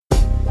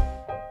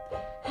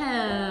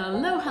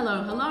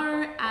Hello,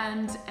 hello,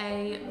 and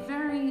a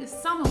very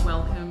summer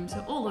welcome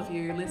to all of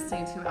you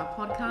listening to our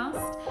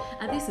podcast.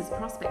 This is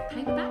Prospect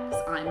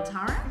Paperbacks. I'm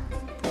Tara.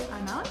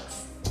 I'm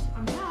Alex.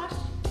 I'm Josh.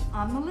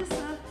 I'm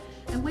Melissa.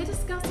 And we're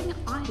discussing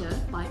Ida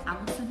by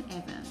Alison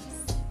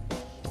Evans.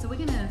 So we're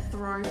going to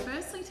throw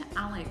firstly to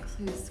Alex,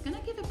 who's going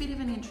to give a bit of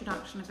an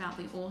introduction about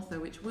the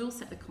author, which will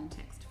set the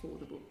context for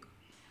the book.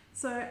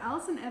 So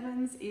Alison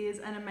Evans is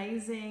an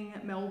amazing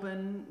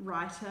Melbourne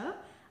writer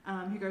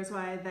who goes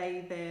by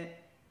they,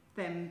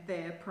 them,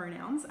 their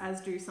pronouns,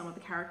 as do some of the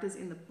characters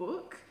in the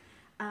book.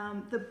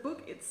 The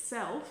book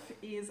itself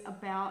is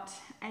about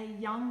a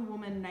young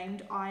woman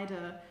named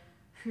Ida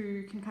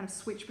who can kind of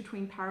switch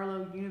between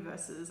parallel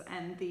universes,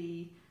 and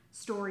the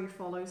story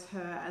follows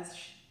her as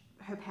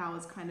her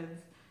powers kind of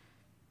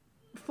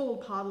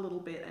fall apart a little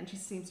bit and she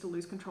seems to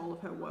lose control of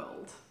her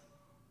world.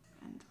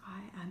 And I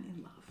am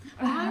in love.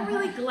 I'm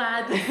really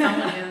glad that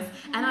someone is.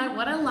 And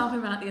what I love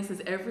about this is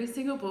every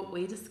single book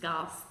we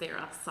discuss, there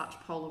are such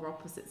polar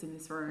opposites in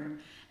this room.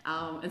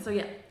 And so,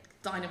 yeah,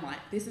 dynamite.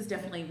 This is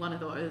definitely one of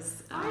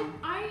those.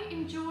 I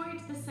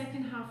enjoyed the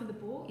second half of the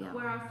book,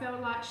 where I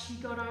felt like she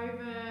got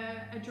over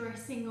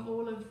addressing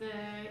all of the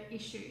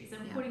issues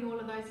and putting all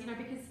of those,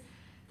 because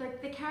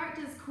the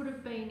characters could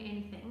have been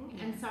anything.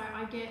 And so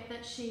I get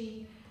that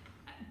she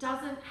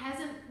hasn't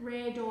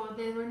read, or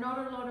there are not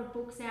a lot of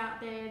books out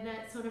there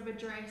that sort of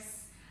address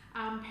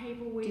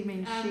people with... Do you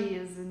mean she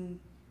as in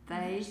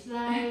they?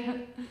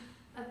 They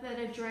that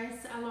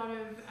address a lot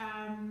of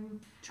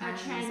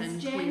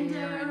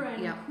transgender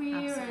and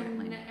queer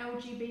and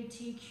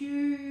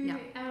LGBTQ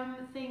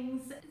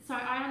things. So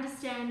I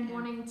understand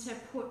wanting to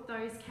put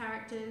those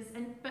characters,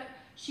 but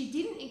she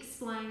didn't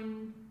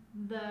explain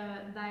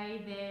the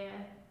they, their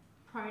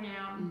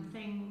pronoun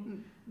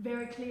thing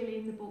very clearly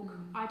in the book,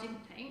 I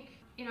didn't think.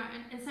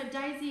 And so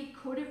Daisy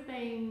could have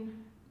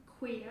been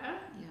queer,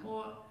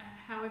 or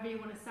however you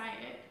want to say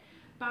it,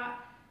 but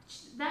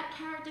that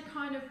character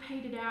kind of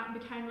petered out and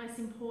became less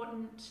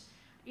important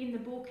in the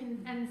book,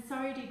 and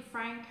so did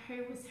Frank,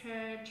 who was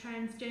her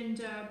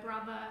transgender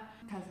brother,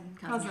 cousin.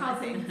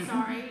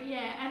 Sorry,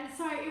 and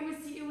so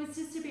it was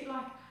just a bit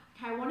like,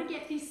 okay, I want to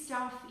get this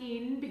stuff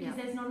in because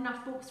there's not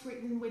enough books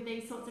written with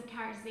these sorts of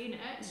characters in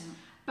it.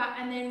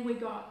 And then we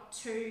got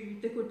to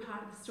the good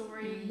part of the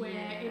story where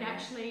it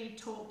actually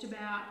talked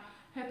about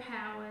her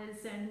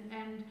powers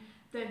and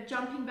the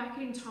jumping back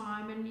in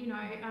time, and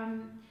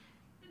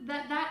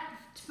that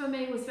for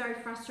me was very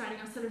frustrating.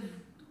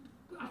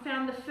 I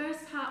found the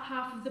first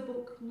half of the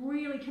book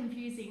really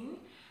confusing,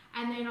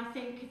 and then I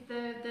think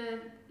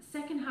the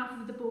second half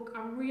of the book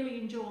I really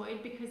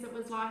enjoyed, because it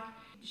was like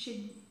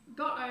she'd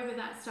got over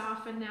that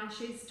stuff and now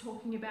she's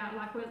talking about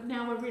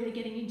now we're really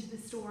getting into the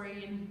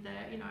story and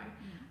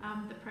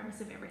the premise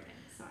of everything.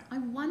 So I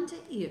wonder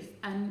if,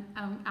 and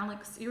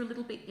Alex, you're a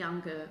little bit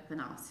younger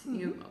than us.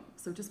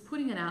 So just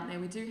putting it out there,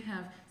 we do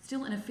have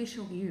still an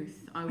official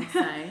youth, I would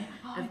say.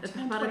 I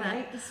turned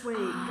 28 this week.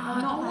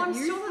 I'm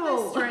sure that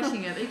they're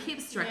stretching it. They keep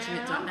stretching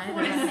it, don't they?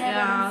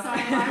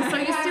 47, so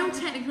you're still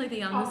technically the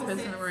youngest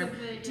person in the room.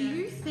 Do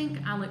you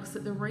think, Alex,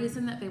 that the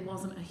reason that there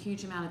wasn't a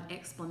huge amount of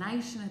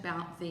explanation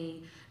about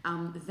the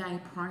they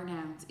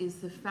pronouns is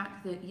the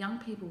fact that young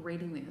people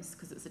reading this,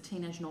 because it's a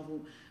teenage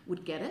novel,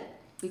 would get it?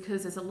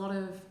 Because there's a lot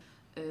of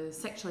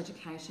sexual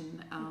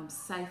education,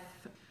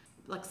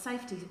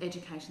 safety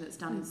education that's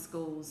done in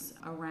schools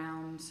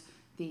around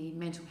the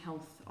mental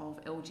health of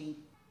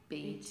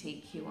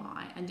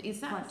LGBTQI. And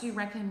is that, do you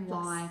reckon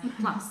why,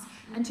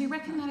 and do you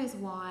reckon that is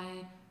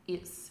why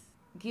it's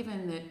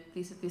given that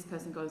this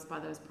person goes by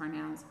those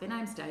pronouns, their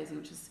name's Daisy,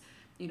 which is,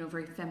 a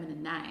very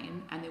feminine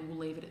name, and then we'll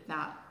leave it at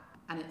that,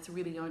 and it's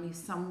really only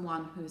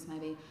someone who's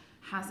maybe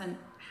hasn't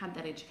had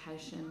that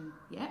education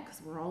yet,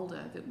 because we're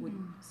older, that would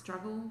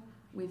struggle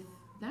with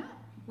that?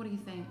 What do you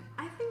think?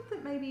 I think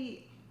that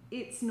maybe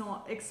it's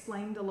not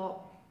explained a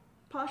lot,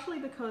 partially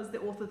because the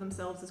author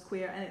themselves is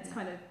queer, and it's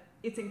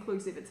it's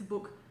inclusive. It's a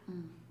book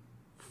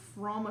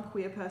from a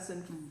queer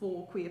person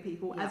for queer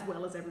people as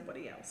well as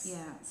everybody else.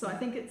 So I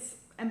think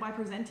and by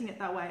presenting it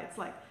that way, it's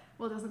like,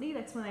 well, it doesn't need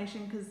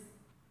explanation because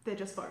they're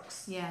just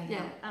folks.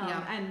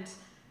 And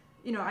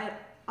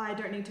I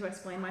don't need to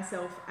explain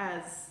myself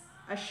as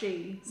a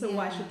she, so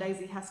why should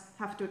Daisy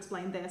have to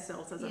explain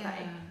themselves as a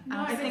they?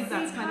 No, I think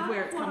that's kind of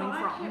where it's coming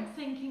from. What I kept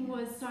thinking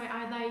was, so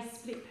are they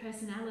split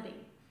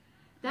personality?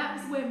 That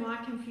was where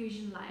my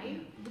confusion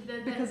lay.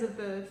 Because of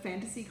the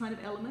fantasy kind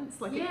of elements,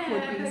 it could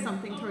be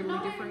something totally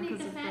different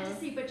because of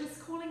fantasy, but just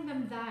calling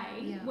them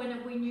they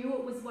when we knew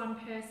it was one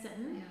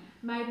person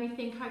made me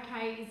think,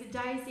 okay, is it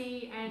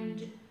Daisy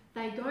and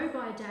they go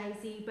by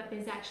Daisy, but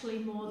there's actually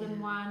more than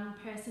one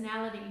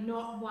personality,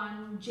 not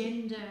one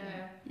gender.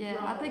 Role.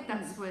 I think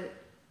that's what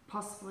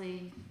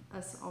possibly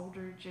us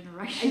older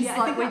generations.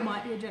 I think that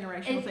might be a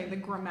generational thing, the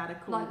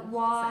grammatical.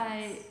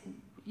 Why,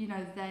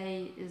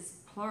 they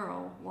is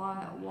plural.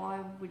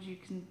 Why would you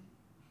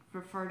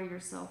refer to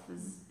yourself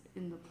as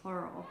in the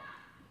plural?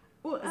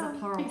 Well, as a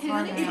plural because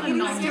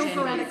pronoun. it's still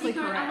grammatically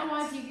correct.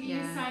 Otherwise,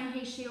 you're saying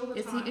he, she all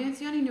the time. It's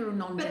the only neural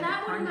non-gender But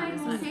that would have made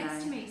more pronoun,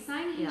 sense to me.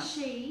 Saying he,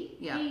 she,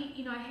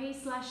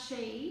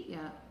 he/she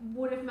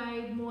would have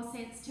made more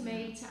sense to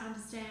me to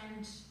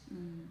understand.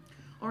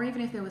 Or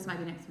even if there was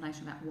maybe an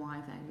explanation about why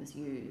they was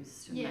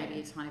used, and maybe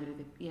a tiny bit of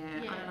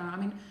I don't know. I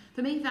mean,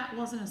 for me that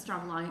wasn't a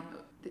struggle.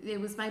 There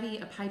was maybe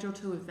a page or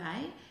two of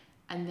they,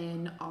 and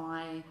then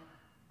I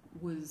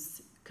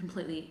was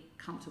completely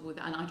comfortable with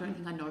it, and I don't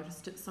think I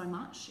noticed it so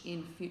much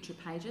in future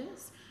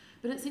pages.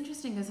 But it's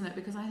interesting, isn't it?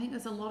 Because I think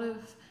there's a lot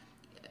of,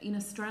 in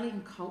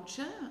Australian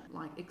culture,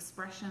 like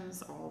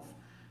expressions of,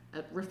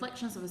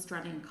 reflections of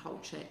Australian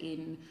culture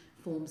in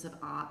forms of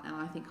art, and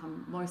I think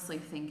I'm mostly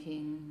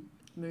thinking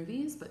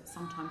movies, but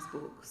sometimes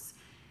books.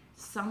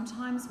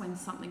 Sometimes when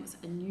something's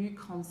a new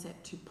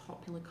concept to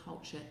popular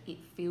culture, it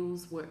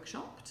feels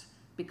workshopped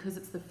because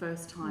it's the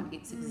first time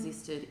it's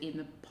existed in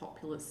the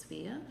popular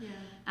sphere.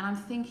 And I'm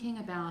thinking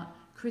about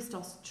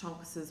Christos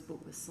Tsiolkas's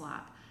book, The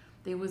Slap.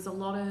 There was a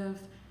lot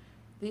of,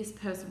 this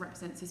person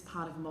represents this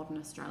part of modern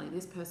Australia,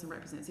 this person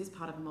represents this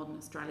part of modern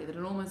Australia, that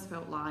it almost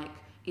felt like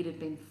it had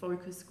been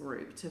focus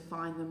grouped to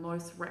find the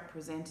most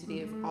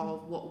representative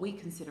of what we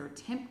consider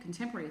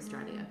contemporary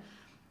Australia.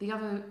 The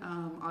other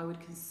I would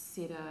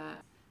consider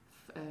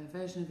a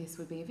version of this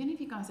would be, have any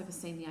of you guys ever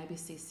seen the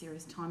ABC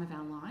series Time of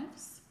Our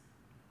Lives?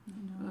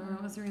 No. Oh,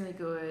 it was really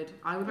good.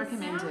 I would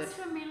recommend it. Sounds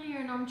familiar,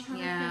 and I'm trying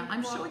to think.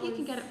 I'm sure you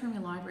can get it from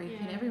your library.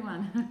 Can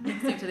everyone,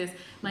 except to this,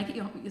 make it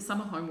your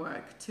summer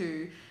homework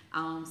to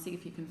see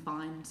if you can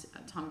find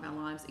Time of Our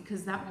Lives,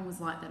 because that one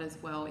was like that as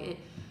well.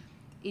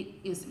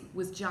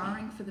 Was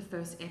jarring for the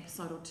first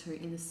episode or two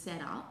in the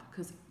setup,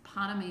 because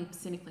part of me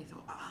cynically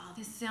thought,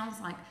 this sounds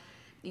like,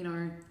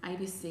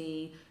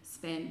 ABC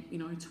spent,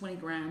 20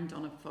 grand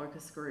on a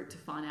focus group to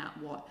find out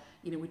what,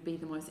 would be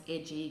the most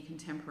edgy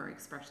contemporary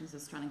expressions of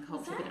Australian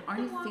culture. But it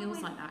only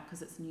feels like that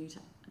because it's new to...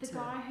 The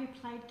guy who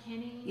played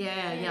Kenny?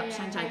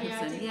 Shane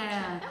Jacobson.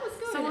 That was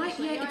good, So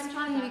actually. it's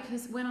funny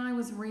because when I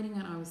was reading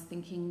it, I was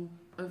thinking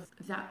of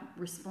that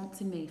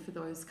response in me for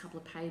those couple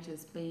of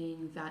pages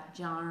being that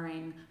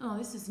jarring,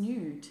 this is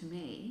new to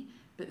me.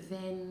 But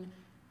then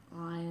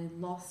I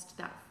lost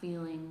that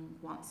feeling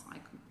once I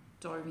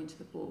dove into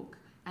the book.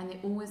 And there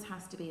always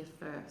has to be a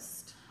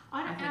first.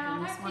 I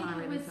don't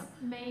think it was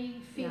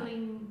me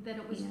feeling that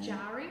it was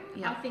jarring.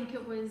 I think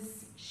it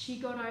was she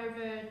got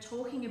over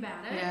talking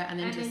about it and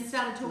then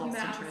started talking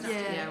about other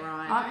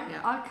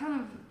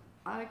stuff.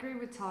 I agree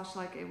with Tosh.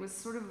 Like, it was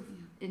sort of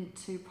in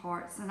two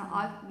parts. And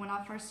when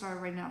I first started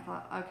reading it, I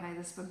thought, okay,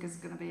 this book is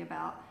going to be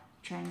about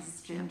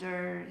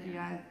transgender,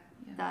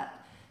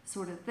 that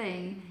sort of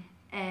thing.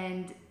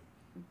 And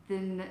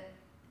then...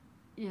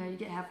 you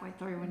get halfway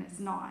through when it's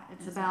not.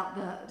 It's about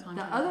the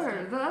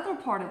other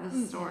part of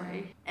the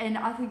story. And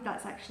I think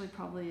that's actually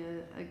probably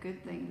a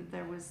good thing, that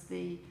there was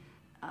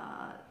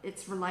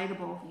it's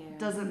relatable.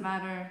 Doesn't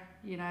matter,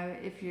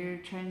 if you're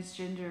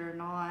transgender or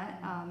not,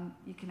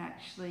 you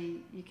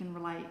can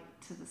relate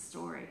to the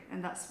story.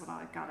 And that's what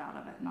I got out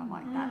of it. And I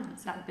like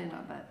that bit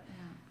of it.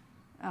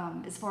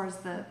 As far as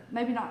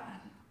maybe not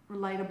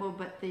relatable,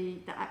 but the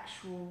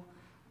actual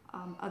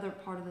other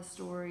part of the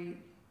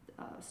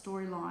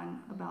storyline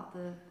about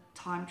the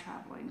time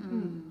traveling.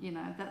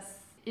 That's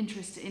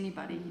interest to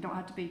anybody. You don't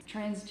have to be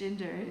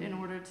transgender in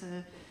order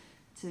to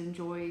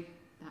enjoy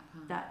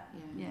that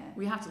part.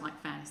 We have to like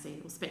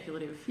fantasy or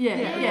speculative.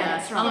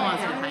 That's right. Otherwise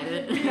I hate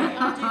it.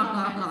 I do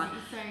love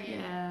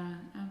fantasy,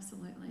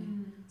 Absolutely.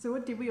 So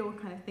what did we all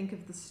kind of think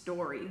of the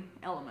story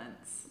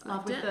elements?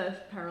 Loved with the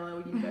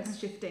parallel universe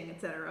shifting,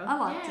 etc. I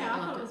liked it. I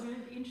thought it was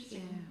really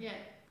interesting.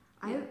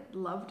 I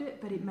loved it,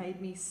 but it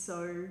made me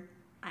so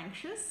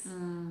anxious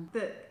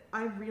that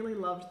I really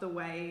loved the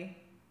way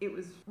it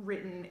was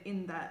written,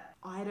 in that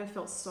Ida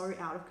felt so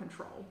out of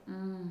control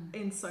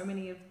in so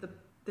many of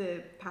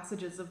the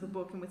passages of the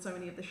book, and with so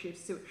many of the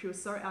shifts. She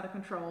was so out of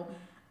control,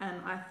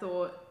 and I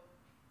thought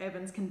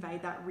Evans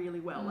conveyed that really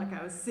well. Like,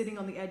 I was sitting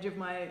on the edge of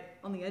my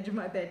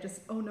bed,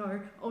 just oh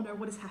no,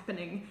 what is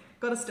happening?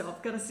 Gotta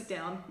stop, gotta sit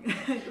down.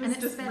 It was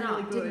just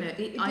really good. Didn't it?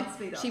 It did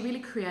speed up. She really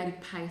created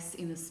pace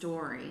in the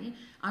story.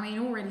 I mean,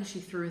 already she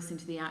threw us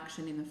into the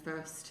action in the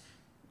first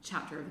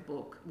chapter of the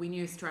book. We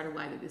knew straight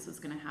away that this was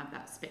going to have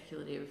that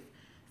speculative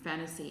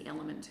fantasy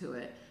element to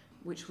it,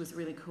 which was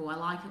really cool. I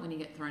like it when you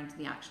get thrown into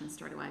the action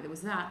straight away. There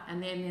was that,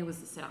 and then there was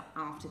the setup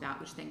after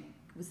that, which then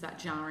was that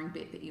jarring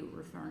bit that you were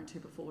referring to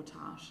before,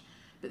 Tash.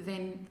 But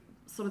then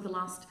sort of the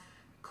last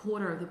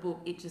quarter of the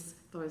book, it just,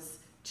 those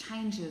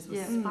changes was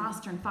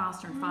faster and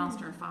faster and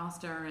faster and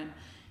faster,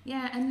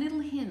 and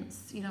little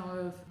hints,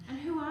 of... And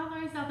who are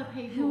those other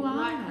people? Who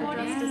are they? What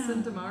Justice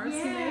and Damaris?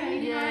 What's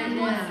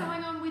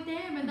going on with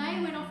them? And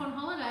they went off on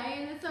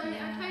holiday, and so,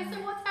 okay, so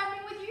what's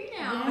happening with you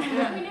now?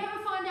 We never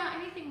find out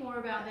anything more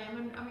about them.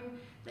 And I mean,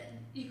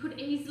 you could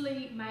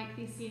easily make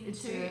this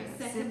into a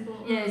second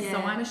book. So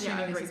I'm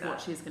assuming this is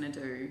what she's going to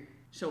do,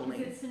 surely.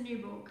 Because it's a new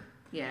book.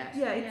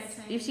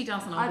 If she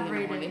doesn't, I'd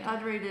read it.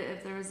 I'd read it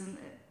if there wasn't...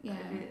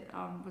 it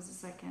was a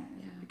second.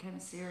 It became a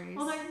series.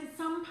 Although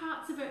some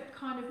parts of it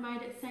kind of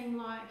made it seem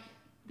like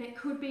that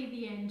could be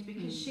the end,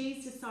 because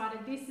she's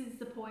decided this is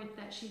the point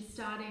that she's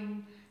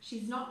starting.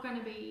 She's not going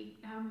to be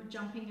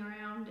jumping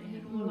around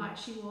anymore. like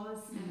she was.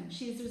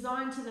 She's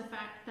resigned to the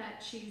fact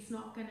that she's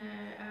not going to,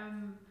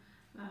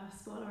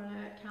 spoiler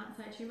alert, can't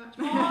say too much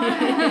more.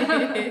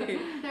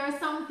 There are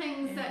some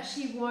things that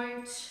she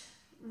won't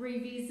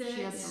revisit.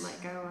 She has to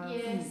let go of.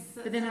 Yes.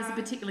 But then there's a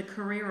particular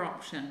career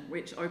option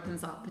which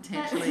opens up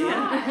potentially.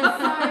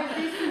 That's right.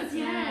 So this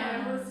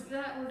is,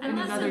 that was in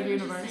another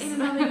universe. In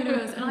another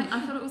universe. And I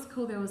thought it was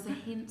cool. There was the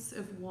hints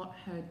of what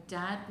her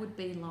dad would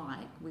be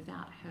like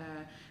without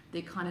her.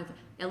 The kind of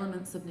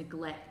elements of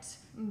neglect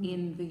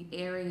in the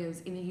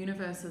areas, in the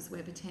universes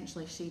where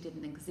potentially she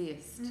didn't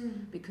exist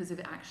because of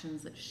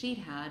actions that she'd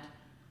had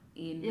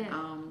in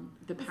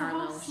the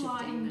parallel shifting. The whole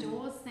sliding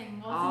doors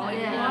thing, wasn't Oh,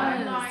 it?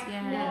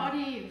 yeah. What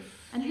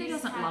if? And who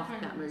this doesn't love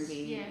happened? that movie?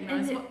 Yeah.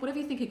 You know, whatever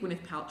you think of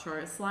Gwyneth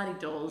Paltrow, sliding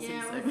doors is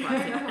so it was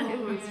classic. It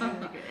was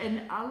really good.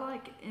 And I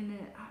like in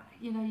it,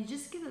 you know, you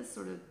just get a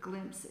sort of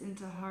glimpse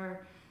into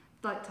her,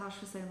 like Tosh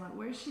was saying, like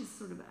where she's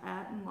sort of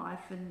at in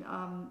life. And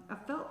I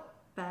felt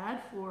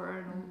bad for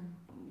her and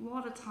a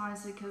lot of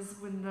times because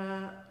when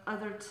the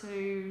other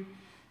two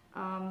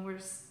were,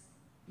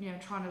 you know,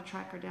 trying to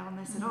track her down,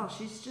 they said, oh,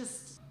 she's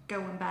just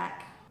going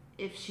back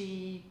if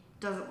she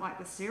doesn't like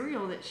the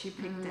cereal that she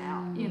picked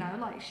out, you know,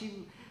 like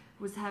she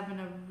was having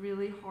a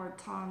really hard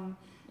time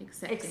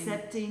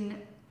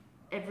accepting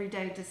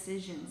everyday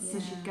decisions, so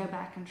she'd go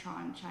back and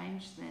try and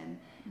change them.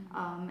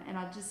 And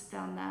I just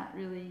found that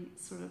really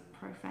sort of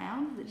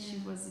profound that she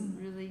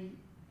wasn't really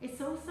It's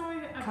also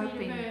a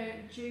coping. bit of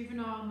a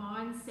juvenile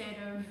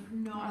mindset of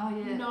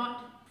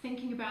not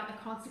thinking about the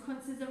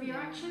consequences of your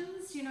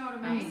actions. You know what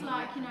I mean? Absolutely.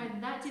 Like, you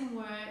know, that didn't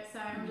work, so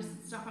I'm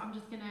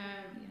just gonna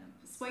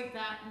sweep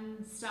that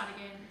and start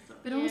again.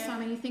 But also, I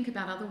mean, you think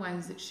about other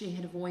ways that she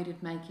had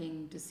avoided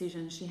making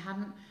decisions. She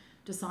hadn't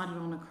decided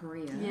on a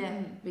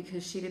career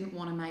because she didn't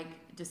want to make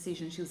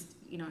decisions. She was,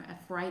 you know,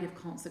 afraid of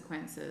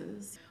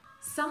consequences.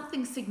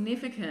 Something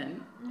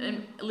significant,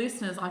 and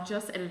listeners, I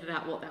just edited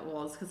out what that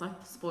was because I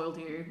spoiled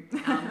you.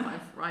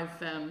 I've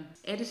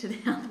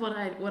edited out what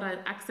I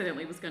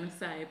accidentally was going to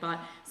say, but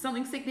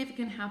something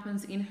significant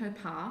happens in her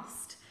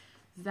past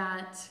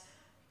that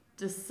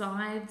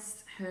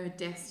decides her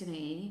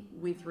destiny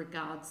with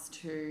regards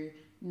to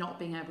not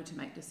being able to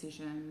make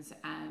decisions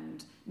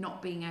and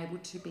not being able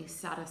to be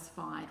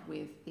satisfied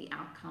with the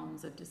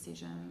outcomes of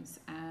decisions.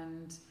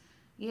 And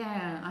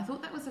yeah, I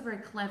thought that was a very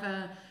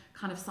clever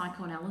kind of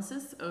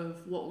psychoanalysis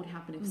of what would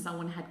happen if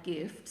someone had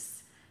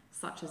gifts,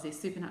 such as their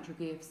supernatural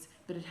gifts,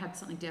 but it had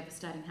something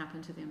devastating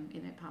happen to them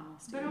in their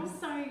past. But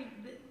also,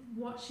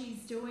 what she's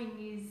doing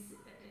is,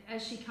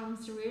 as she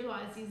comes to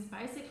realise, is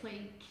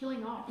basically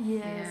killing off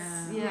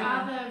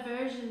other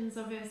versions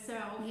of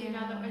herself in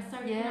other ways. So,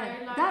 you know,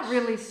 like that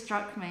really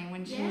struck me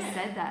when she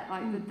said that.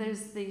 Like that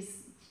there's these,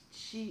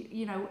 she,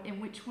 you know, in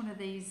which one of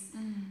these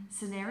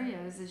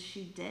scenarios is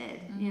she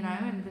dead? You know,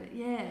 and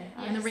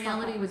and the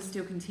reality would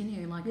still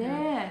continue. Like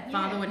her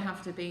father would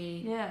have to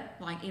be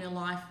like in a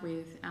life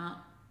without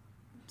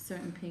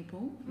certain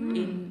people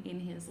in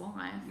his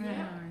life. You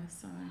know,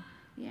 so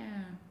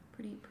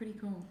pretty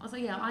cool. Also,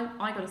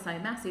 I got to say,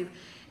 massive.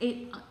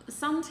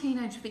 Some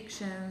teenage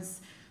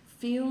fictions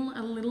feel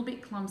a little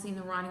bit clumsy in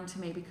the writing to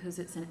me because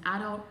it's an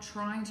adult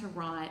trying to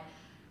write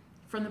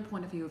from the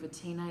point of view of a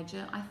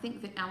teenager. I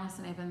think that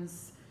Alison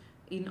Evans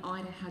in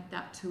Ida had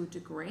that to a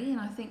degree, and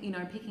I think, you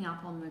know, picking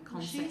up on the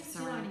concepts she's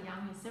still around. only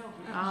young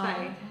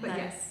herself. But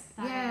yes.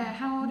 Yeah,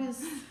 how old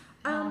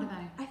are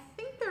they? I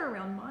think they're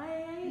around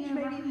my age,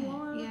 maybe right.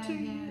 1 or 2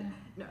 years.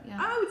 No,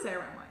 I would say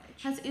around my age.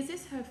 Is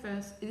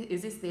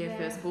this their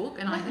first book?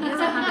 And I think it's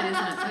a habit,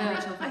 isn't it?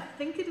 Rachel? I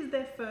think it is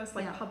their first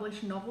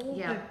published novel.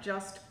 Yeah. They've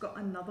just got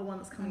another one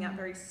that's coming out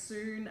very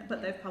soon,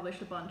 but they've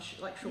published a bunch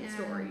like short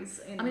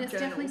stories in it's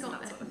definitely journals and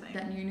got that sort of thing.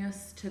 that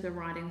newness to the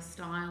writing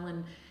style,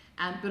 and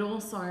but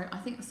also I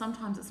think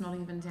sometimes it's not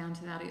even down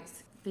to that.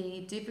 It's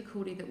the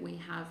difficulty that we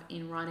have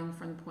in writing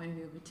from the point of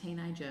view of a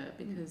teenager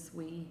because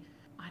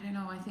I don't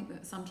know, I think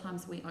that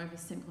sometimes we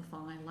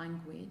oversimplify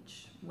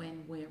language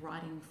when we're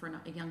writing for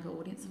a younger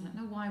audience. I don't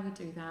know why we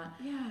do that.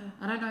 Yeah.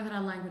 I don't know that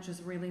our language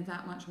is really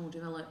that much more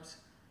developed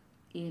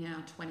in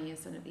our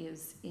 20s than it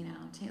is in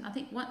our 10s. I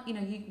think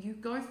you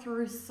go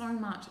through so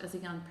much as a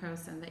young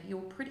person that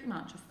you're pretty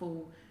much a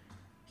full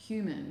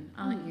human,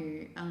 aren't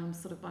you?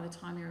 Sort of by the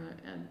time you're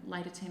a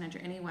later teenager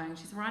anyway. And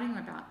she's writing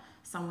about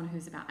someone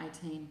who's about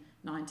 18,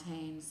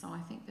 19. So I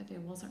think that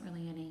there wasn't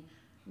really any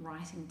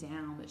writing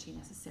down that she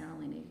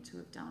necessarily needed to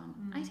have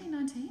done. 18,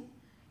 19?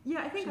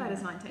 Yeah, I think Sure.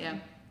 Ida's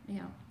 19.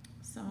 Yeah.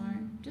 So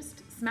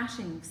just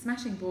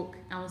smashing book,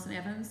 Alison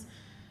Evans.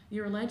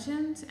 You're a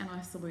legend, and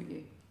I salute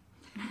you.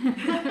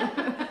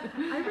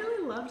 I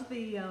really loved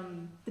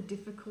the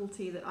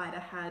difficulty that Ida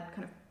had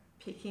kind of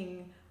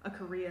picking a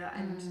career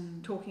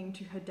and talking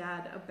to her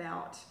dad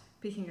about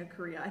picking a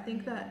career. I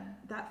think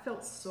that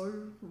felt so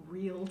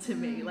real to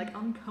me, like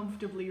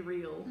uncomfortably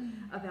real,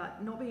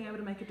 about not being able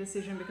to make a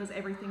decision because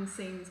everything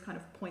seems kind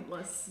of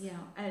pointless.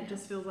 And it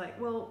just feels like,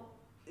 well,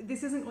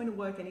 this isn't going to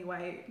work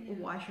anyway.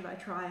 Why should I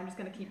try? I'm just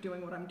going to keep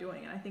doing what I'm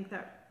doing. And I think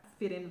that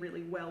fit in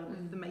really well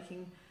with the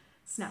making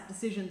snap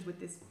decisions with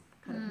this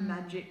kind of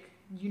magic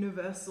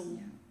universal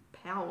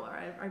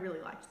power. I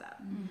really liked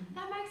that.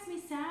 That makes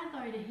me sad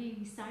though to hear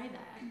you say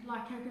that.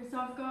 Like, because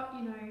I've got,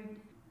 you know,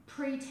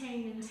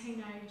 preteen and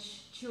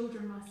teenage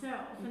children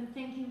myself, and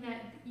thinking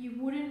that you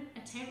wouldn't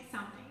attempt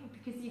something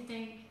because you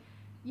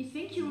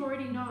think you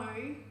already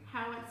know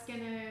how it's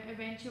going to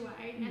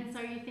eventuate, and so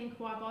you think,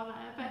 why bother?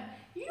 But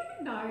you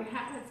don't know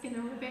how it's going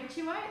to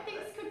eventuate.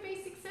 Things could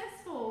be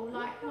successful.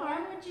 Like, why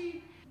would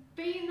you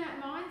be in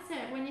that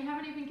mindset when you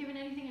haven't even given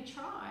anything a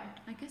try?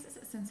 I guess it's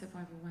a sense of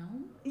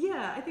overwhelm.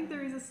 Yeah, I think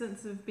there is a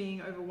sense of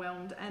being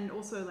overwhelmed, and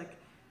also like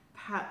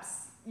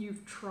perhaps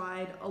you've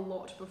tried a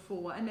lot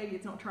before, and maybe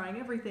it's not trying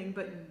everything,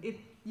 but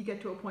you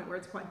get to a point where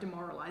it's quite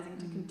demoralizing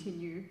to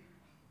continue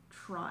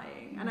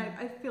trying. And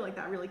I feel like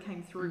that really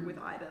came through with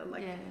Ida,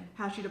 like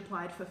how she'd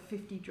applied for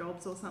 50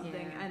 jobs or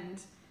something,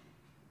 and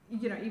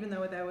you know, even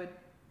though they were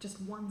just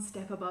one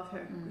step above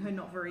her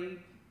not very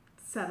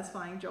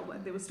satisfying job,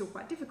 like they were still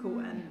quite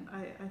difficult, and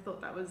I thought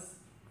that was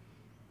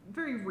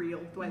very real,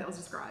 the way that was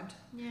described.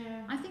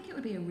 Yeah. I think it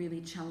would be a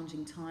really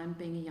challenging time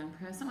being a young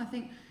person. I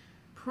think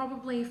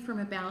probably from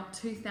about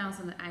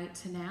 2008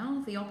 to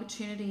now, the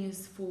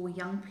opportunities for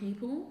young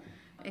people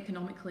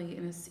economically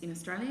in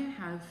Australia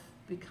have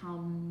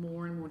become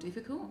more and more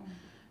difficult.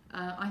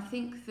 I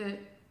think that,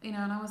 you know,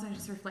 and I was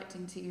just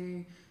reflecting to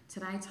you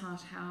today,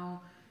 Tash,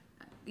 how,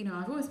 you know,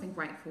 I've always been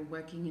grateful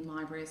working in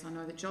libraries. I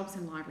know that jobs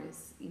in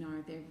libraries, you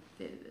know,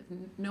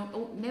 they're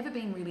never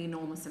been really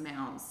enormous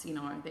amounts, you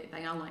know,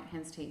 they are like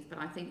hen's teeth, but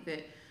I think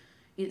that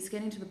it's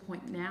getting to the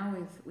point now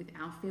with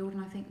our field,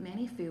 and I think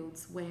many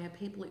fields, where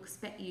people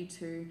expect you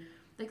to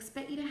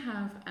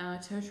have a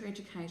tertiary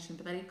education,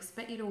 but they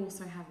expect you to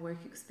also have work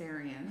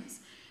experience.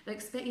 They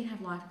expect you to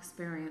have life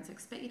experience. They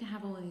expect you to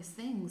have all of these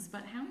things,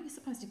 but how are you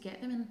supposed to get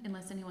them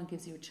unless anyone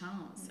gives you a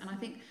chance? And I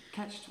think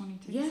catch-22.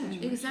 Yeah,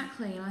 situation.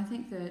 Exactly. And I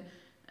think that,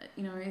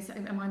 you know,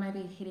 am I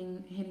maybe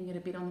hitting it a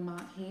bit on the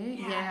mark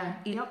here? Yeah.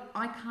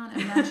 I can't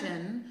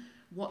imagine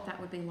what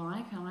that would be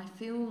like, and I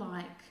feel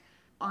like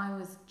I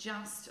was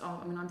just,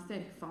 I'm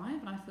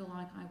 35, and I feel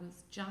like I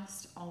was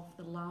just of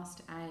the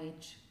last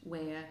age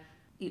where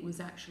it was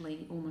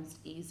actually almost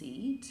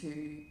easy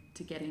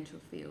to get into a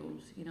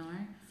field, you know.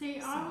 See,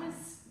 so.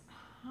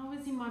 I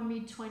was in my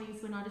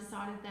mid-20s when I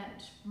decided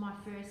that my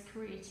first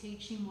career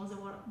teaching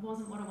wasn't what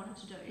I wanted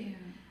to do,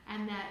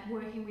 and that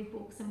working with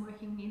books and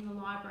working in the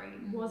library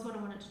was what I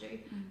wanted to do.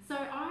 So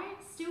I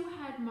still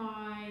had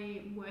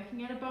my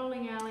working at a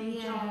bowling alley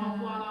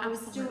job while I was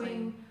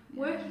doing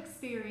work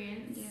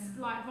experience,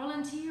 like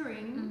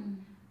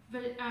volunteering for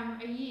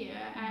a year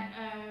at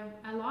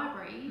a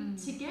library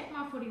to get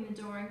my foot in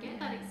the door and get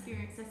that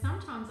experience. So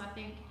sometimes I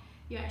think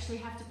you actually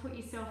have to put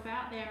yourself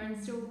out there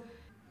and still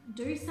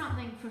do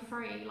something for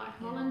free. Like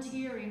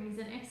volunteering is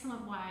an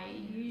excellent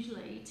way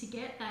usually to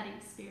get that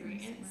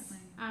experience,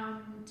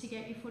 to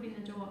get your foot in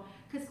the door,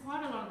 because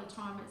quite a lot of the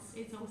time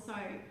it's also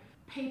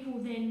people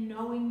then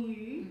knowing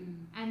you,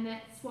 and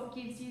that's what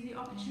gives you the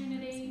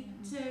opportunity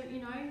to,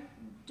 you know,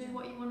 do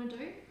what you want to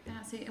do.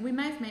 That's it. And we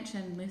may have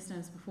mentioned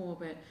listeners before,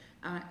 but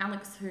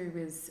Alex, who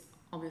is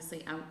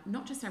obviously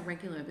not just our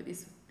regular, but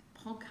this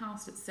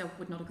podcast itself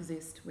would not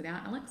exist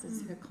without Alex.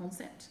 It's her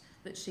concept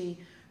that she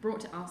brought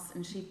to us,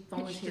 and she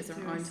volunteers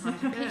her own time.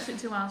 She pitched it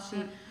to us.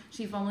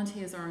 She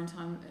volunteers her own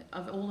time.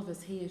 Of all of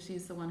us here,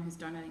 she's the one who's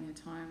donating her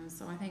time.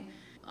 So I think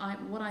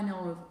what I know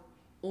of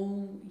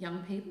all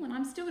young people, and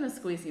I'm still going to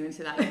squeeze you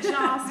into that,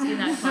 just in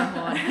that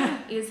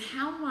cohort, is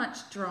how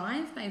much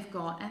drive they've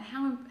got and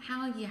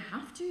how you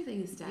have to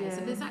these days.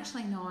 So there's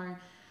actually no...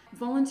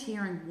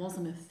 Volunteering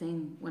wasn't a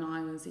thing when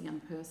I was a young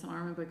person. I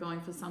remember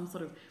going for some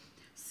sort of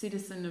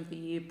Citizen of the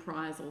Year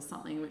prize or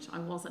something, which I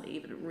wasn't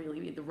even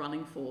really in the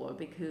running for,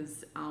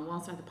 because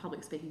whilst I had the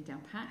public speaking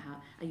down pat,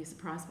 are you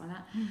surprised by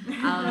that?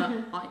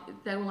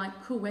 They were like,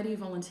 cool, where do you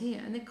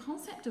volunteer? And the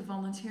concept of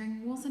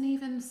volunteering wasn't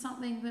even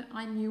something that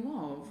I knew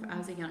of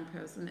as a young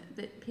person,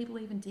 that people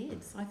even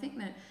did. So I think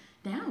that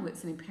now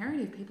it's an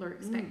imperative. People are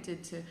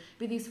expected to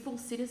be these full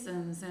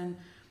citizens, and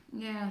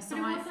so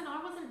but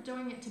I wasn't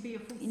doing it to be a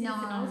full citizen.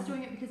 I was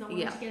doing it because I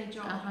wanted to get a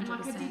job. 100%, and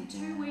like I did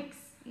 2 weeks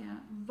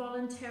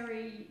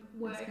voluntary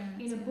work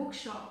in a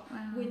bookshop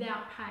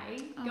without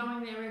pay,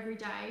 going there every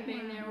day,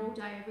 being there all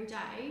day, every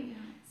day,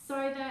 so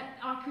that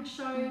I could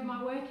show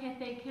my work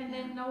ethic, and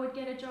then I would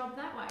get a job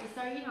that way.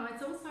 So, you know,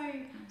 it's also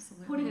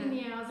putting in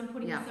the hours and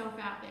putting yourself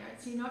out there.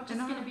 It's, you're not just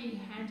going to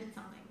be handed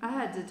something. I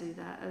had to do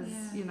that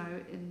as, you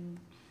know, in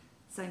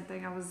same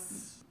thing. I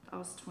was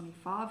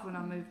 25 when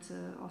I moved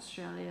to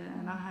Australia,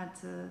 and I had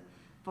to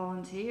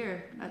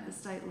volunteer at the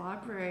state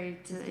library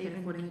to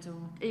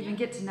even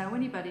get to know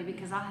anybody,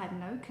 because I had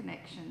no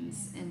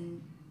connections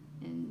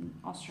in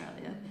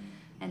Australia,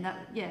 and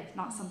that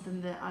not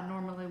something that I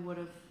normally would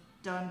have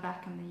done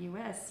back in the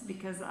US,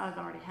 because I'd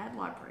already had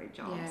library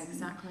jobs. You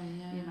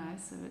know,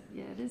 so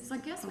it is. So I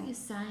guess what you're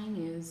saying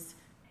is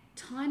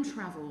time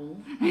travel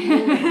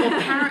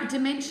or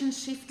dimension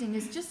shifting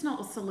is just not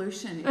a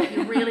solution if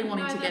you're really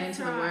wanting to get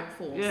into the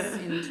workforce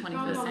in the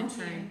 21st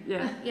century.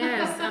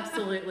 Yes,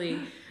 absolutely.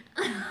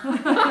 I've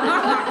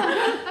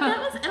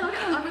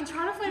been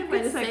trying to find a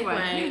way to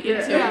segue into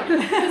it.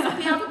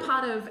 Because the other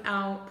part of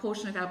our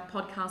portion of our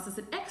podcast is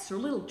an extra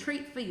little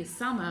treat for your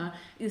summer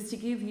is to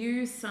give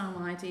you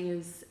some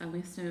ideas,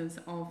 listeners,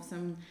 of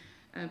some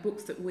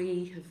books that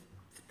we have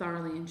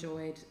thoroughly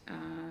enjoyed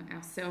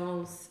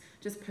ourselves,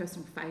 just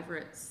personal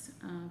favourites,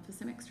 for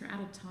some extra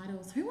added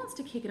titles. Who wants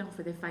to kick it off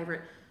with their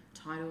favourite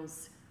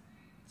titles?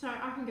 So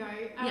I can go.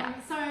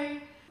 So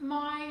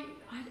I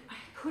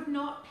could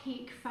not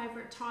pick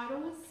favourite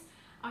titles.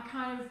 I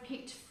kind of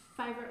picked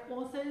favourite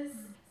authors.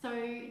 So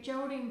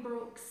Geraldine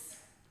Brooks,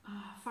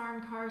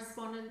 Foreign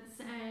Correspondence,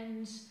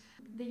 and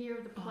The Year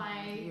of the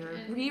Plague.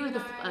 Year of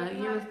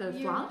the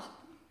Flood?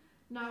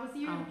 No, it was The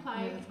Year of the Plague.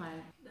 Year of the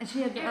Plague. And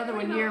she had the other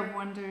one, Year of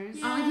Wonders.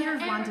 Yeah, Year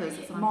of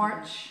Wonders.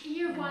 March.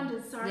 Year of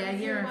Wonders, sorry. Yeah,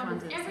 Year of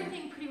Wonders.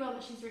 Everything pretty well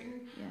that she's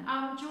written.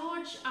 Yeah.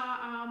 George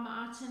R.R.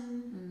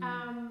 Martin,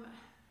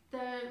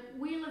 the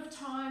Wheel of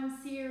Time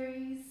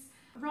series,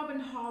 Robin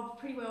Hobb,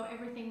 pretty well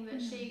everything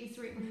that she's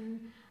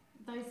written.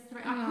 Those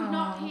three. I could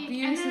not pick.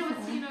 Beautiful.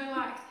 And then it was,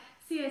 like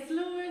C.S.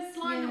 Lewis,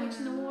 Lion, the Witch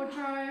and the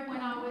Wardrobe.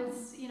 When I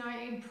was,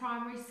 in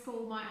primary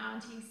school, my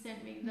auntie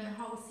sent me the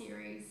whole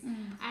series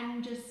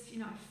and just,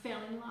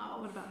 fell in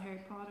love. What about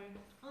Harry Potter?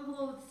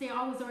 Well, see,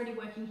 I was already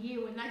working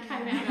here when that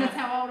came out. That's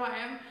how old I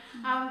am.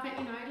 But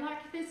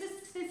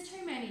there's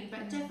too many.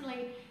 But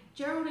definitely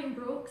Geraldine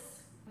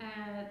Brooks,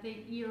 The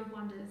Year of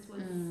Wonders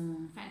was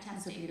fantastic.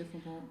 It's a beautiful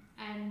book.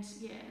 And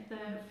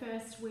the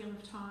first Wheel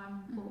of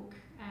Time book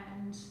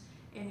and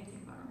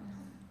anything by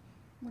romance.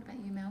 What about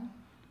you, Mel?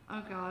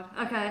 Oh God.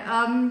 Okay.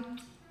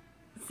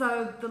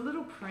 So The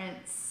Little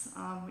Prince,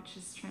 which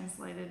is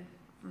translated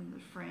from the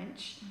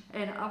French,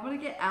 and I want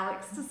to get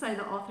Alex to say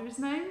the author's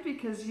name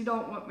because you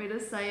don't want me to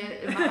say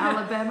it in my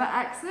Alabama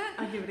accent.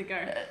 I'll give it a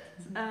go.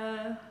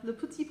 Le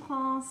Petit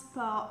Prince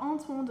par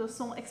Antoine de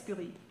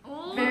Saint-Exupéry.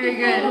 Very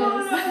good.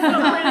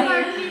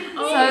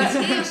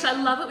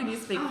 I love it when you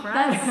speak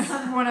French.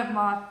 That's one of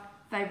my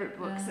favourite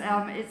books.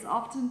 It's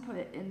often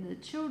put in the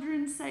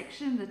children's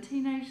section, the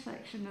teenage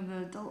section, and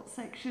the adult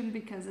section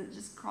because it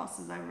just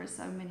crosses over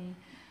so many.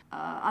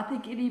 I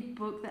think any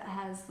book that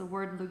has the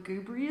word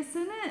lugubrious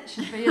in it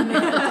should be in the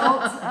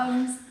adult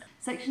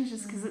section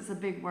just because it's a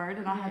big word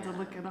and I had to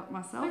look it up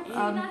myself. But see,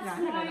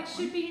 that's why it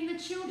should be in the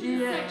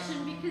children's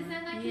section because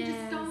then they can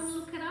just go and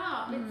look it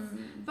up. It's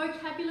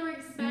vocabulary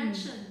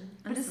expansion.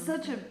 But it's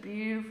such a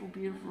beautiful,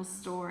 beautiful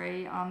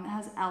story. It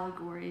has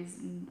allegories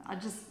and I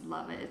just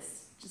love it.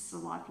 It's just a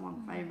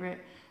lifelong favourite.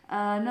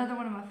 Another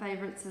one of my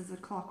favourites is A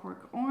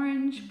Clockwork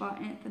Orange by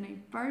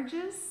Anthony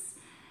Burgess.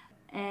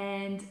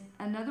 And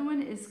another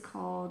one is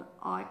called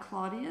I,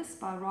 Claudius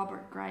by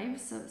Robert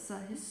Graves. So it's a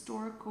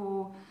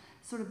historical,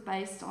 sort of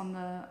based on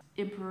the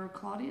Emperor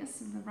Claudius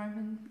in the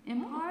Roman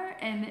Empire.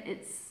 And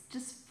it's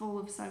just full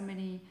of so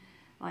many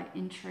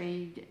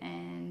intrigue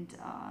and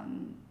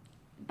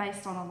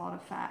based on a lot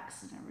of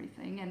facts and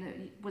everything.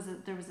 And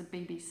there was a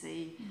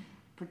BBC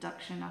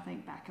production, I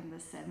think, back in the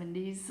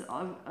 70s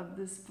of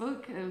this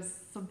book. It was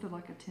something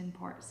like a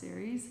 10-part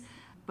series.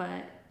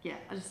 But yeah,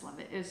 I just love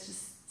it. It was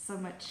just so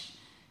much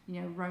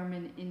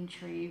Roman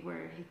intrigue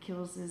where he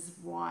kills his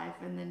wife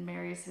and then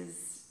marries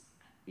his,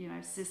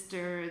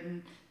 sister,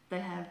 and they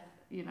have,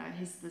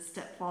 he's the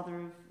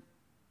stepfather of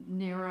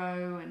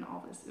Nero and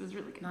all this. It was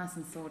really good. Nice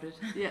and sorted.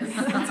 Yes.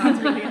 That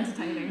sounds really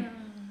entertaining.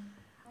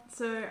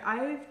 So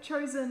I've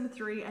chosen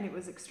 3 and it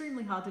was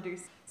extremely hard to do.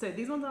 So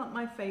these ones aren't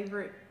my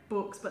favourite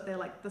books, but they're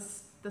like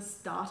the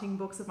starting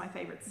books of my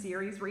favourite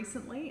series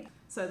recently.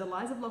 So The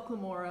Lies of Loch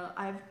Lamora,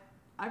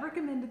 I've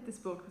recommended this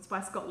book. It's by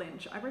Scott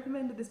Lynch. I've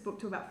recommended this book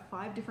to about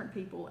 5 different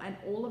people and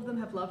all of them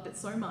have loved it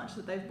so much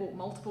that they've bought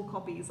multiple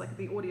copies, like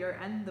the audio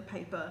and the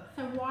paper.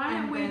 So why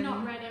have we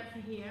not read it for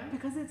here?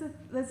 Because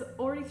there's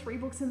already 3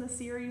 books in the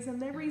series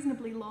and they're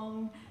reasonably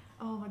long.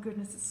 Oh my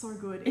goodness, it's so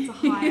good. It's a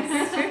heist.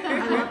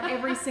 I love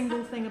every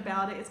single thing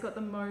about it. It's got the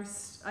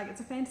most,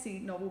 it's a fantasy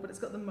novel, but it's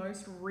got the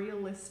most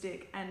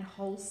realistic and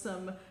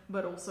wholesome,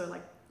 but also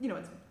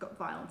it's got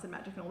violence and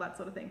magic and all that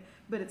sort of thing.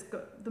 But it's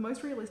got the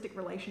most realistic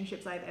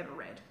relationships I've ever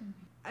read.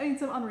 I mean,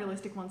 some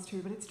unrealistic ones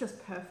too, but it's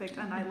just perfect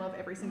and I love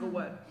every single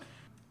word.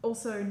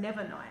 Also,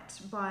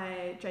 Nevernight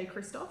by Jay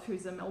Christoph,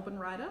 who's a Melbourne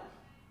writer.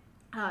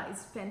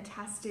 It's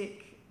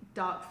fantastic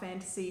dark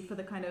fantasy for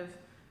the kind of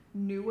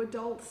new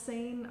adult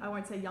scene. I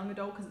won't say young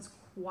adult because it's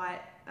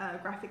quite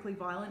graphically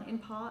violent in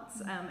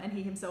parts. And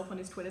he himself on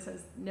his Twitter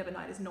says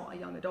Nevernight is not a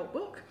young adult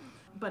book,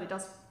 but it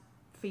does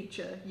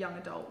feature young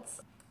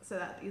adults. So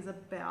that is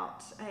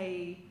about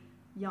a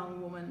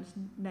young woman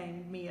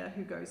named Mia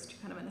who goes to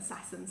kind of an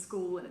assassin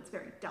school and it's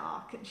very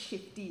dark and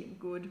shifty and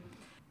good.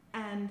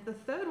 And the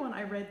third one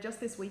I read just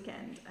this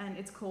weekend and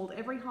it's called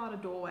Every Heart a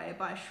Doorway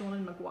by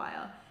Seanan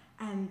McGuire.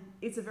 And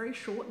it's a very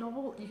short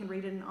novel. You can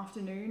read it in an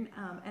afternoon.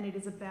 And it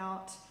is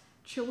about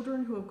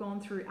children who have gone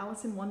through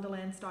Alice in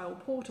Wonderland style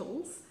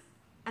portals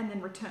and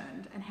then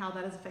returned and how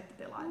that has affected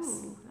their lives.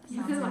 Ooh,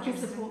 is it like a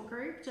support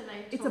group? Do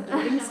they it's a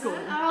boarding school.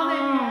 Oh,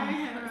 there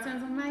you go. That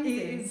sounds amazing.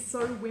 It is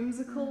so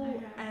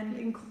whimsical and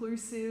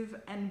inclusive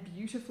and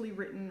beautifully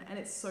written and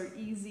it's so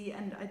easy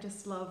and I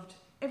just loved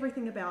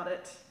everything about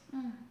it.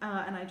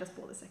 And I just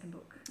bought the second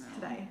book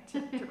today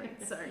to read.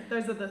 So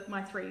those are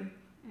my three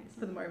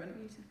for the moment.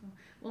 Beautiful.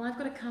 Well, I've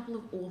got a couple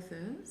of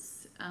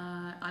authors.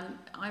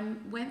 I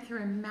went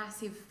through a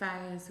massive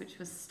phase which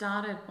was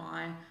started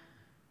by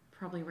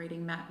probably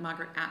reading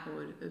Margaret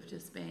Atwood, of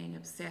just being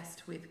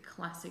obsessed with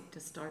classic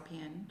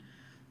dystopian.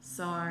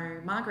 So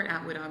Margaret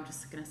Atwood, I'm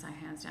just going to say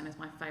hands down, is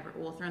my favourite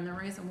author, and the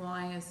reason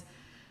why is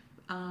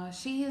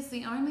she is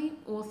the only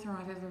author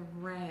I've ever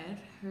read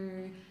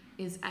who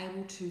is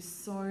able to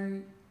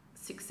so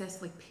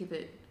successfully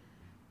pivot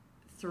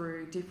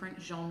through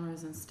different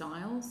genres and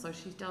styles. So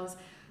she does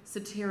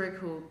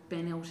satirical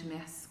Ben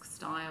Elton-esque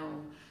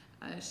style.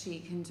 She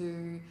can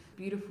do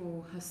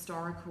beautiful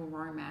historical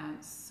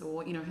romance,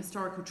 or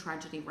historical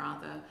tragedy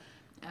rather,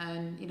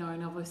 and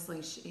and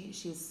obviously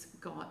she's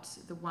got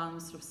the one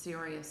sort of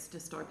serious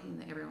dystopian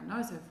that everyone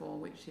knows her for,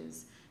 which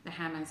is The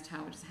Handmaid's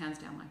Tale, which is hands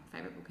down my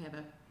favourite book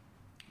ever.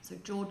 So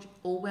George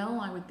Orwell,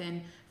 I would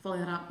then follow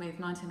that up with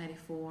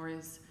 1984,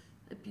 is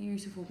a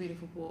beautiful,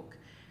 beautiful book.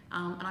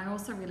 And I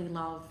also really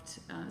loved,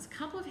 there's a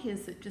couple of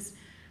his that just,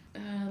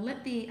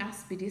 Let the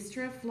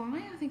Aspidistra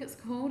Fly, I think it's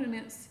called, and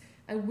it's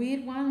a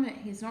weird one that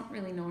he's not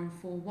really known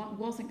for,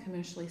 wasn't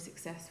commercially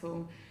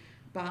successful,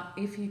 but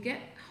if you get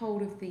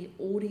hold of the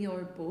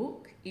audio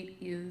book, it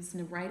is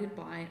narrated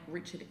by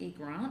Richard E.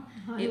 Grant.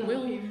 It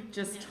will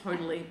just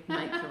totally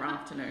make your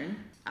afternoon.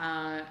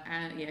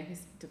 And yeah,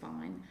 he's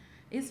divine.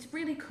 It's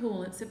really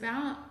cool. It's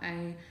about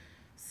a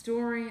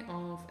story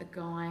of a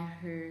guy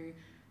who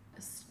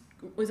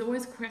was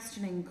always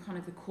questioning kind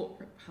of the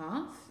corporate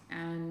path,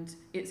 and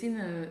it's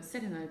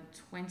set in the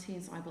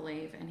 20s, I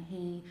believe, and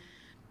he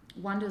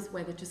wonders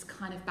whether just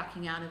kind of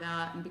backing out of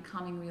that and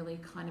becoming really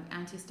kind of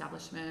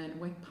anti-establishment and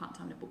working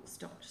part-time in a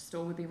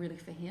bookstore would be really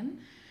for him.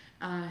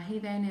 He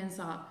then ends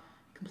up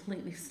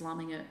completely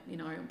slumming it,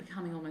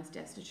 becoming almost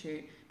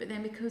destitute. But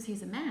then because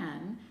he's a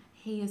man,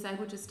 he is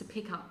able just to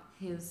pick up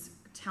his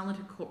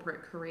talented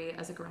corporate career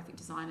as a graphic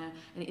designer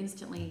and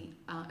instantly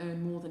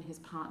earn more than his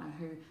partner,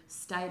 who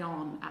stayed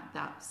on at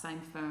that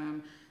same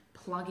firm,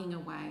 plugging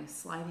away,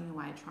 slaving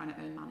away, trying to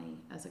earn money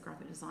as a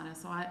graphic designer.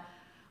 So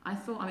I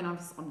thought, I'm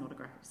not a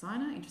graphic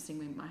designer,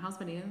 interestingly my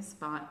husband is,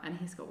 and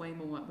he's got way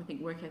more, I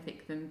think, work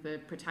ethic than the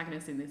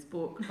protagonist in this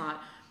book,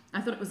 but I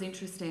thought it was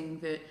interesting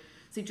that,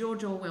 see,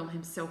 George Orwell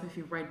himself, if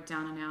you've read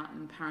Down and Out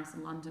in Paris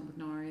and London, would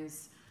know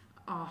is,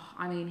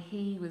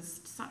 he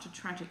was such a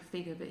tragic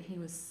figure, but he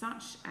was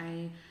such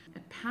a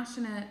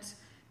passionate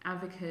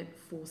advocate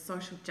for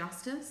social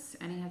justice,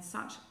 and he had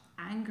such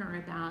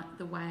anger about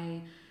the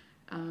way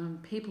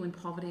people in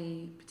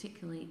poverty,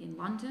 particularly in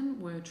London,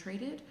 were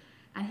treated.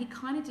 And he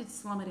kind of did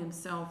slum it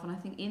himself, and I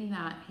think in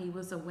that he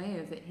was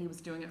aware that he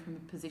was doing it from a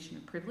position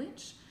of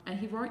privilege. And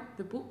he wrote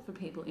the book for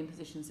people in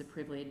positions of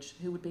privilege,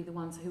 who would be the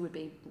ones who would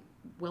be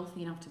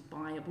wealthy enough to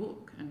buy a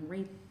book and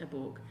read a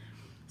book.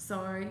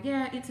 So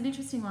yeah, it's an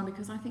interesting one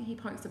because I think he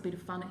pokes a bit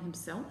of fun at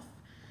himself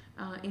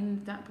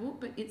in that book,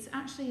 but it's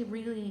actually a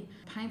really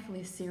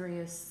painfully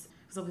serious,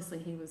 because obviously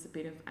he was a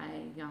bit of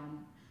a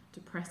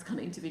depressed kind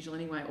of individual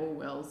anyway,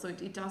 Orwell. So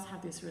it does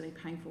have this really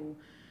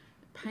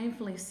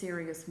painfully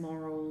serious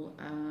moral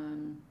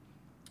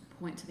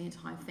point to the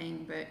entire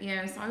thing. But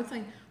yeah, so I would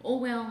say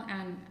Orwell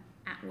and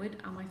Atwood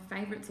are my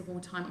favourites of all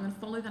time. I'm going to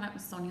follow that up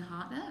with Sonia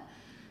Hartnett,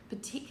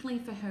 particularly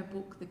for her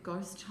book The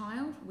Ghost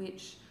Child,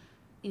 which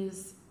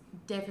is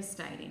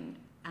devastating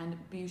and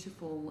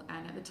beautiful.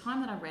 And at the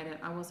time that I read it,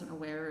 I wasn't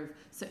aware of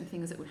certain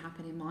things that would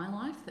happen in my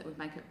life that would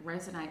make it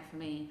resonate for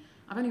me.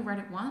 I've only read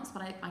it once,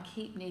 but I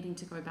keep needing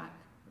to go back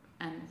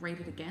and read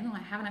it again.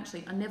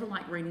 I never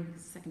like reading it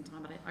the second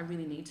time, but I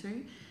really need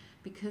to,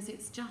 because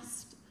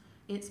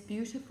it's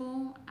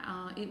beautiful.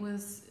 It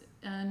was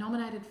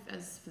nominated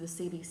for the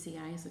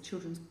CBCA, as the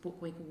Children's Book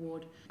Week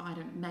Award,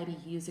 maybe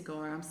years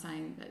ago, I'm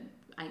saying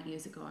 8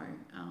 years ago,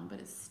 but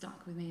it's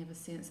stuck with me ever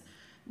since.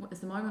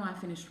 As the moment I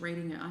finished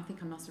reading it, I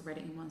think I must have read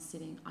it in one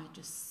sitting, I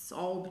just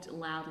sobbed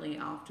loudly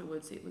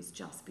afterwards. It was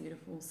just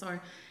beautiful. So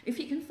if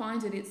you can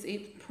find it,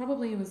 it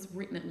probably was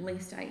written at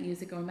least 8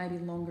 years ago, maybe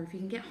longer. If you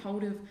can get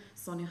hold of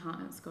Sonia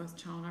Hartnett's Ghost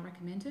Child, I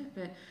recommend it.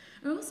 But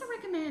I also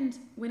recommend,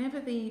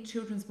 whenever the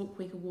Children's Book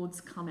Week Awards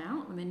come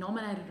out, when they're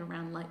nominated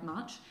around late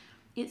March,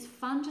 it's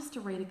fun just to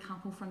read a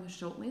couple from the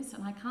shortlist,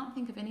 and I can't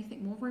think of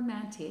anything more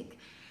romantic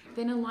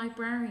than a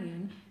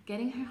librarian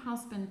getting her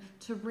husband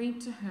to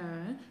read to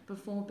her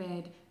before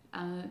bed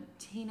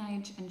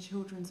teenage and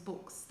children's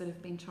books that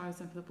have been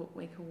chosen for the Book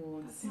Week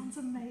Awards. That sounds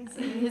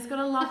amazing. He's got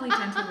a lovely,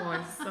 gentle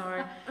voice.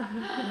 So,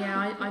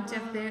 yeah,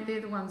 they're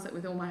the ones that,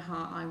 with all my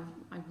heart,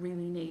 I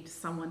really need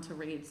someone to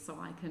read so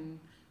I can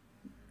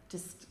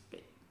just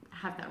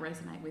have that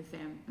resonate with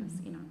them.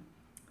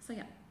 So,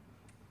 yeah,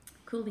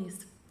 cool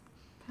list.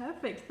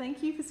 Perfect.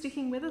 Thank you for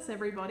sticking with us,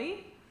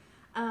 everybody.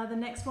 The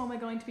next one we're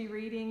going to be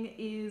reading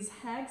is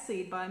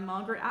Hagseed by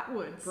Margaret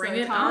Atwood. Bring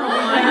it Tara, on!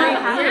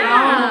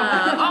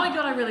 Yeah. Oh my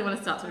god, I really want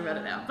to start talking about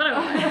it now. But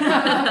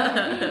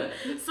anyway.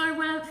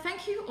 So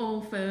thank you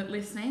all for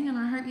listening, and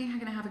I hope you're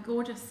going to have a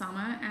gorgeous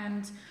summer.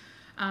 And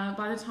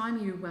By the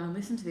time you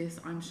listen to this,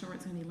 I'm sure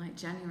it's going to be late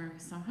January,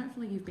 so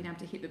hopefully you've been able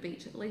to hit the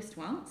beach at least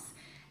once.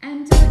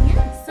 And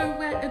so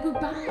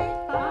goodbye.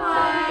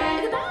 Bye.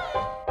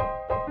 Goodbye.